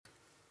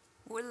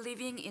We're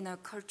living in a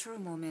cultural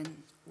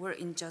moment where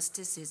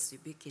injustice is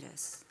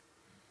ubiquitous.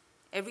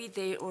 Every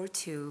day or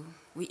two,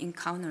 we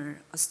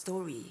encounter a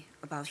story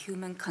about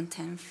human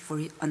contempt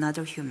for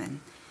another human.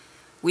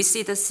 We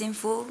see the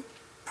sinful,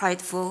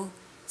 prideful,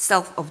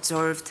 self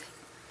absorbed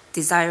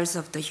desires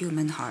of the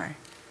human heart,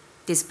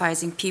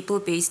 despising people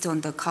based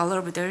on the color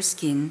of their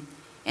skin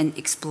and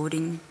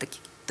exploiting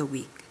the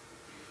weak.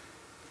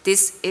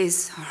 This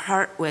is a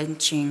heart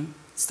wrenching,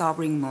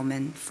 sobering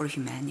moment for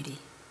humanity.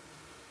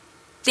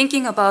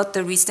 Thinking about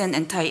the recent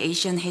anti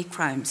Asian hate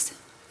crimes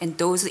and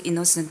those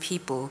innocent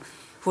people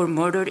who were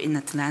murdered in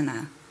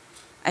Atlanta,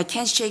 I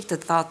can't shake the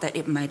thought that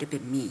it might have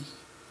been me,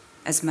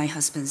 as my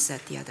husband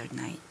said the other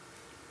night.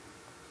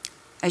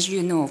 As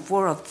you know,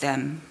 4 of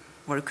them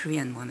were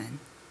Korean women.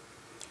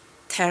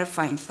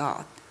 Terrifying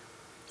thought.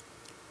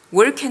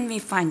 Where can we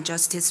find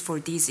justice for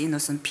these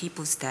innocent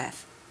people's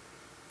death?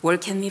 Where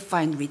can we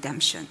find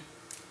redemption?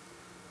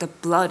 The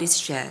blood is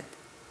shed,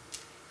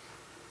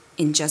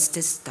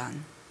 injustice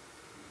done.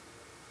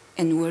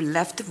 And we're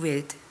left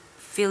with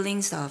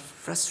feelings of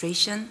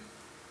frustration,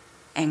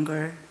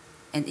 anger,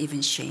 and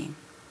even shame.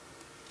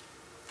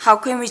 How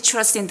can we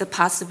trust in the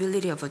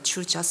possibility of a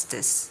true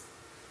justice?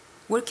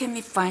 Where can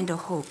we find a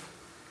hope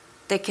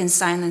that can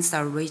silence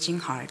our raging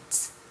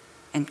hearts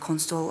and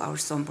console our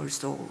somber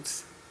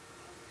souls?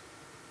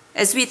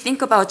 As we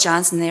think about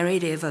John's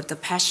narrative of the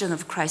Passion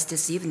of Christ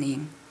this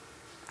evening,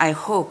 I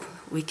hope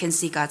we can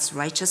see God's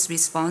righteous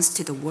response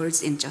to the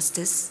world's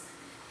injustice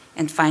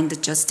and find the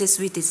justice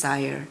we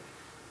desire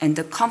and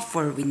the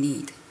comfort we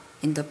need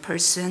in the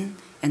person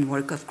and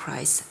work of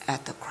Christ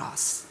at the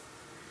cross.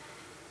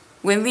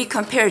 When we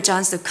compare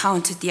John's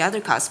account to the other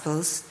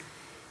Gospels,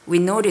 we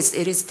notice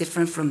it is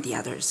different from the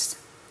others.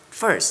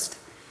 First,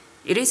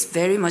 it is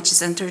very much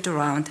centered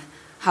around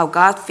how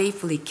God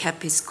faithfully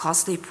kept his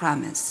costly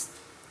promise.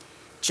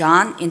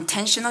 John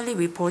intentionally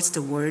reports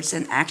the words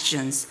and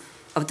actions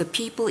of the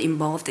people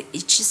involved in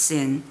each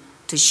sin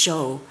to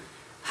show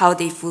how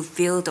they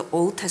fulfill the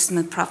Old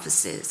Testament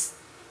prophecies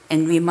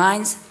and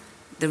reminds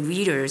the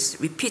readers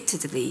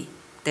repeatedly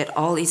that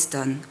all is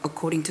done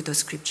according to the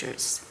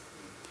scriptures.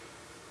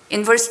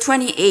 In verse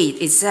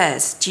 28, it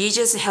says,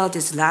 Jesus held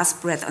his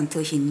last breath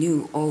until he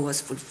knew all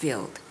was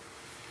fulfilled.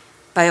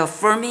 By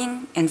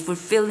affirming and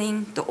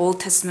fulfilling the Old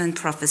Testament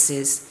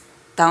prophecies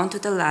down to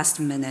the last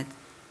minute,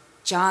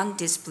 John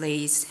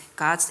displays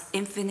God's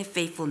infinite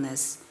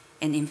faithfulness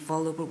and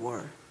infallible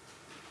word.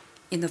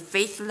 In a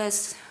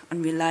faithless,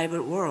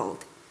 unreliable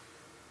world,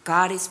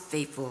 God is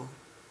faithful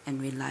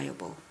and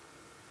reliable.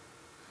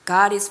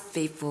 God is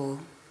faithful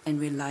and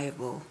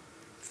reliable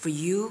for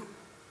you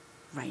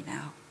right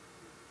now.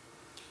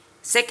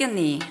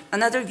 Secondly,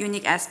 another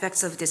unique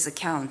aspect of this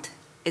account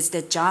is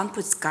that John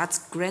puts God's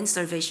grand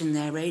salvation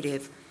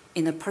narrative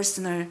in a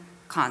personal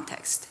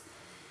context.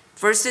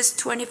 Verses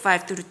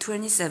 25 through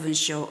 27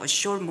 show a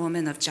short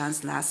moment of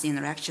John's last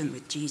interaction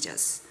with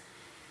Jesus.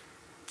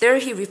 There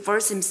he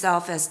refers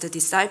himself as the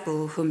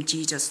disciple whom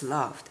Jesus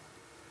loved.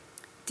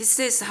 This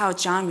is how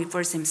John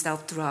refers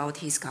himself throughout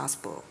his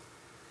gospel.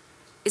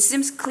 It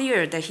seems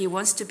clear that he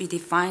wants to be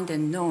defined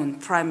and known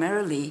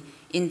primarily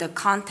in the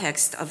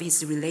context of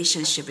his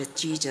relationship with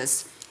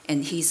Jesus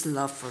and his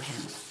love for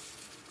him.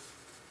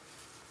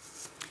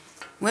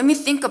 When we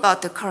think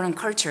about the current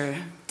culture,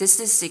 this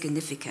is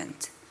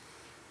significant.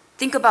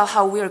 Think about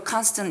how we are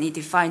constantly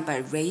defined by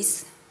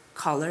race,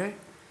 color,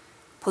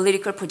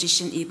 political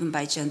position, even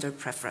by gender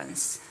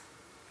preference.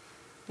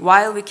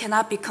 While we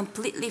cannot be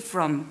completely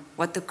from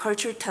what the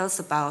culture tells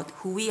about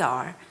who we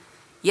are,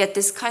 yet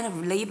this kind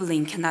of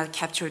labeling cannot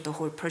capture the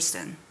whole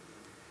person.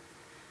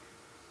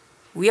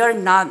 We are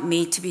not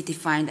made to be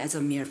defined as a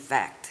mere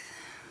fact.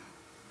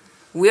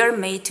 We are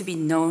made to be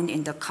known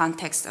in the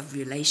context of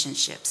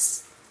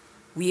relationships.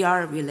 We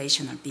are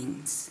relational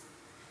beings.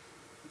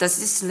 Does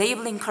this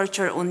labeling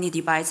culture only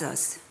divides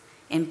us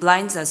and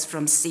blinds us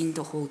from seeing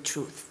the whole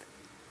truth?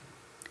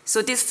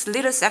 So this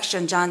little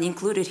section John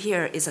included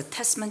here is a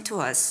testament to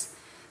us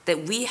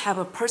that we have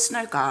a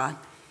personal God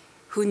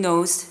who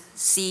knows,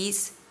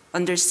 sees,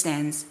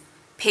 understands,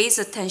 pays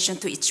attention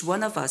to each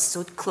one of us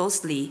so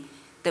closely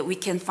that we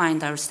can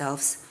find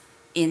ourselves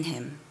in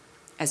him,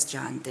 as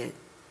John did.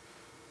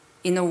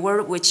 In a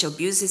world which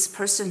abuses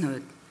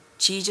personhood,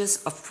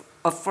 Jesus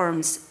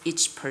affirms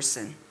each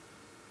person.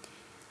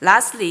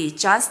 Lastly,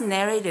 John's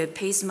narrative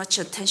pays much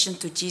attention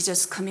to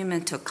Jesus'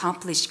 commitment to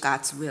accomplish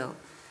God's will.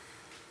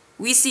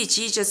 We see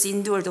Jesus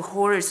endure the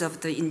horrors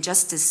of the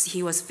injustice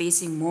he was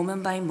facing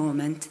moment by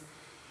moment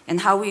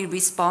and how he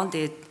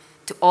responded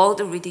to all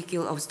the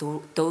ridicule of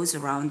those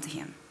around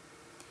him.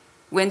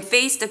 When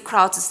faced the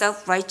crowd's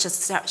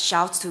self-righteous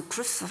shouts to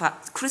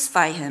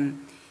crucify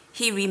him,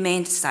 he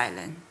remained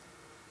silent.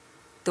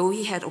 Though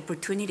he had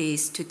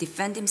opportunities to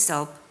defend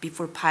himself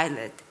before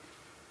Pilate,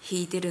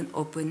 he didn't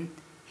open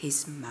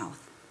his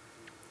mouth.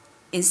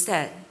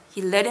 Instead,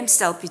 he let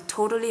himself be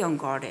totally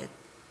unguarded,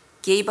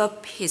 gave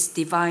up his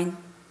divine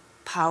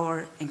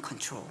power and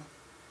control.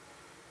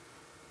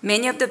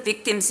 Many of the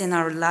victims in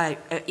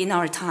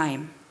our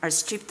time are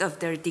stripped of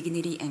their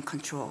dignity and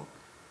control.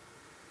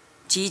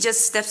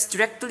 Jesus steps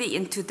directly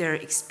into their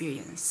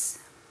experience.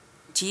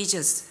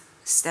 Jesus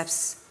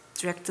steps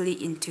directly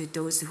into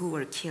those who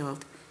were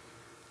killed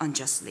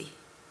unjustly.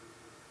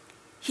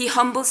 He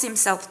humbles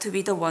himself to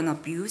be the one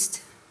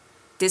abused,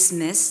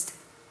 dismissed,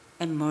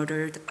 and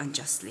murdered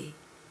unjustly.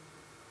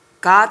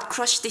 God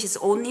crushed his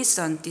only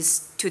son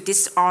to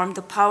disarm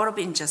the power of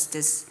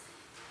injustice,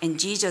 and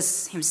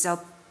Jesus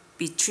himself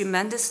be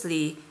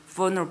tremendously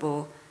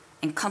vulnerable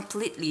and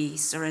completely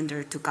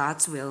surrendered to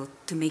God's will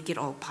to make it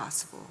all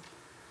possible.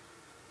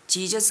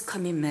 Jesus'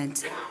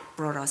 commitment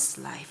brought us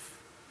life.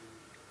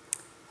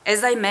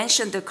 As I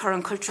mentioned the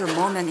current cultural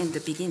moment in the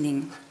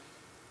beginning,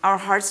 our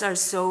hearts are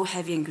so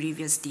heavy and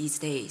grievous these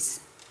days.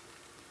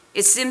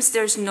 It seems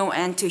there's no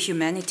end to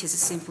humanity's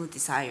simple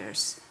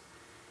desires.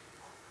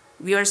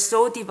 We are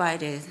so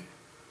divided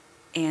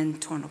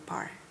and torn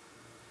apart.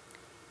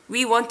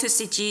 We want to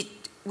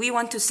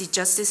see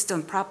justice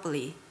done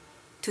properly,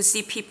 to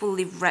see people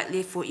live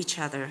rightly for each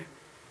other.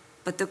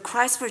 But the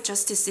cries for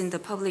justice in the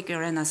public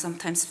arena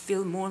sometimes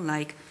feel more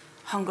like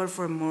hunger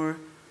for more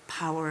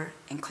power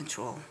and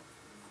control,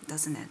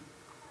 doesn't it?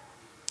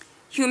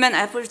 Human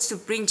efforts to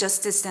bring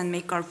justice and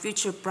make our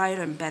future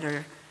brighter and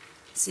better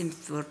seem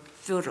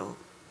futile.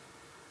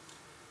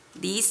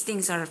 These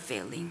things are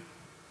failing.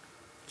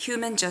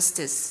 Human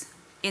justice,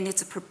 in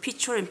its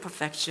perpetual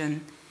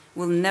imperfection,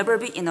 will never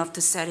be enough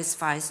to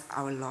satisfy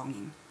our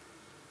longing.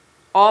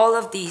 All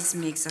of these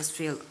makes us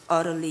feel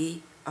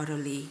utterly,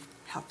 utterly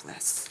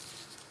helpless.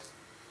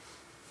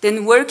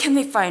 Then where can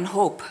we find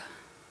hope?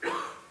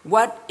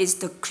 What is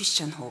the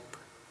Christian hope?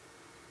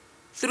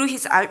 Through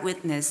his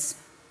eyewitness,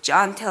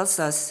 John tells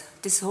us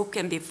this hope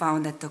can be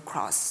found at the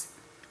cross,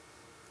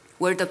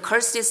 where the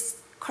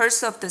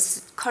curse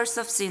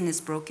of sin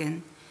is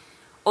broken,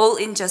 all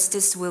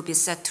injustice will be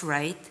set to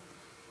right,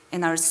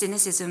 and our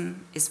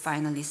cynicism is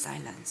finally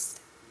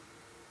silenced.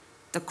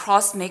 The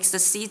cross makes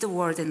us see the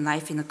world and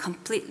life in a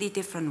completely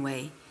different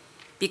way,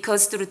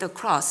 because through the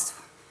cross,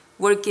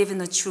 we're given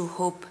a true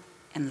hope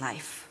and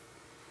life.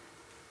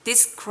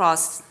 This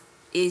cross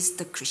is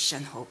the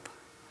Christian hope.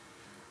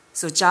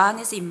 So John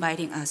is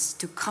inviting us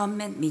to come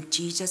and meet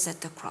Jesus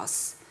at the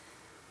cross,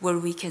 where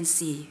we can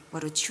see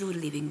what a true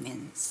living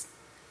means.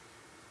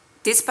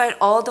 Despite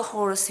all the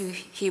horrors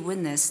he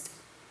witnessed,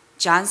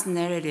 John's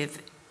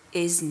narrative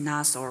is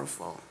not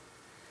sorrowful.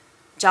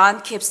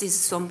 John keeps his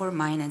somber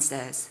mind and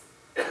says,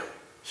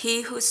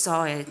 "He who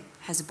saw it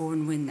has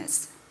borne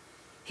witness.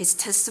 His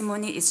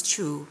testimony is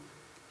true,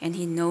 and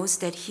he knows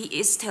that he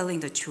is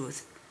telling the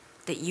truth,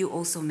 that you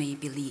also may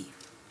believe."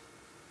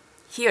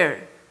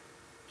 Here,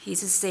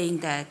 he's saying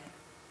that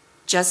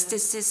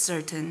justice is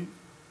certain,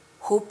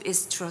 hope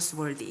is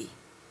trustworthy,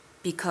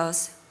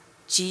 because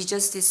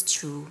Jesus is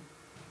true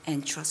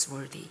and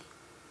trustworthy.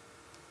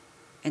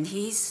 And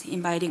he's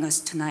inviting us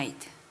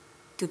tonight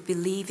to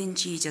believe in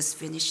Jesus'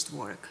 finished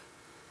work,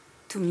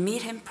 to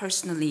meet him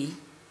personally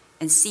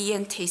and see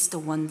and taste the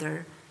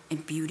wonder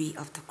and beauty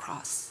of the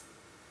cross.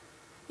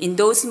 In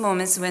those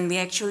moments when we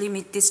actually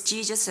meet this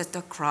Jesus at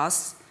the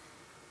cross,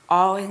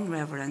 awe and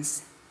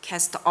reverence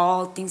cast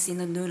all things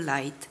in a new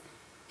light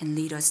and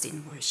lead us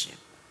in worship.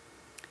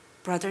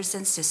 Brothers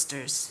and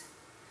sisters,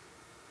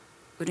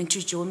 wouldn't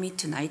you join me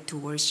tonight to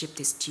worship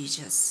this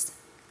Jesus,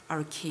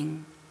 our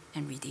King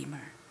and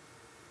Redeemer?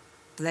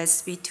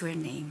 Blessed be to your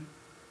name,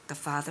 the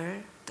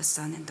Father, the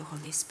Son, and the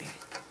Holy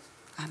Spirit.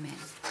 Amen.